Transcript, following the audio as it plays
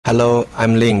Hello,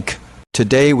 I'm Link.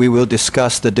 Today we will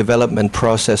discuss the development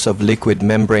process of liquid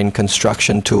membrane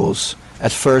construction tools.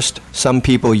 At first, some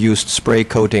people used spray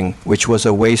coating, which was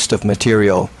a waste of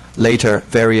material. Later,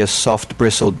 various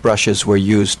soft-bristled brushes were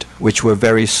used, which were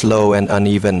very slow and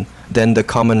uneven. Then the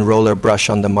common roller brush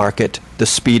on the market. The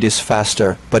speed is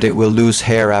faster, but it will lose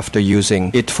hair after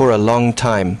using it for a long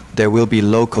time. There will be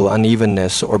local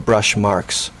unevenness or brush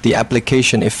marks. The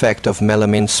application effect of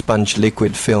melamine sponge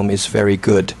liquid film is very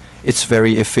good. It's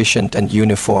very efficient and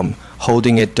uniform.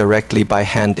 Holding it directly by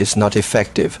hand is not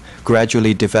effective.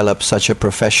 Gradually develop such a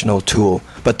professional tool,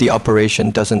 but the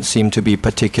operation doesn't seem to be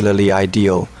particularly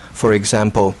ideal. For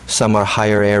example, some are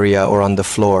higher area or on the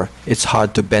floor. It's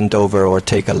hard to bend over or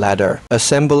take a ladder.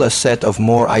 Assemble a set of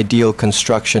more ideal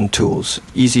construction tools,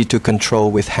 easy to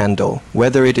control with handle.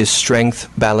 Whether it is strength,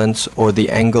 balance, or the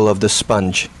angle of the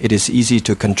sponge, it is easy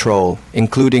to control,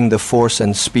 including the force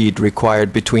and speed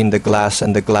required between the glass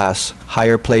and the glass.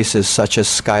 Higher places such as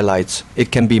skylights,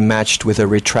 it can be matched with a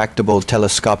retractable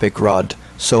telescopic rod.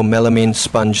 So melamine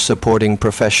sponge supporting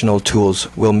professional tools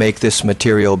will make this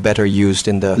material better used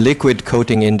in the liquid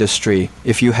coating industry.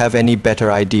 If you have any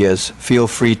better ideas, feel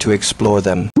free to explore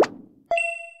them.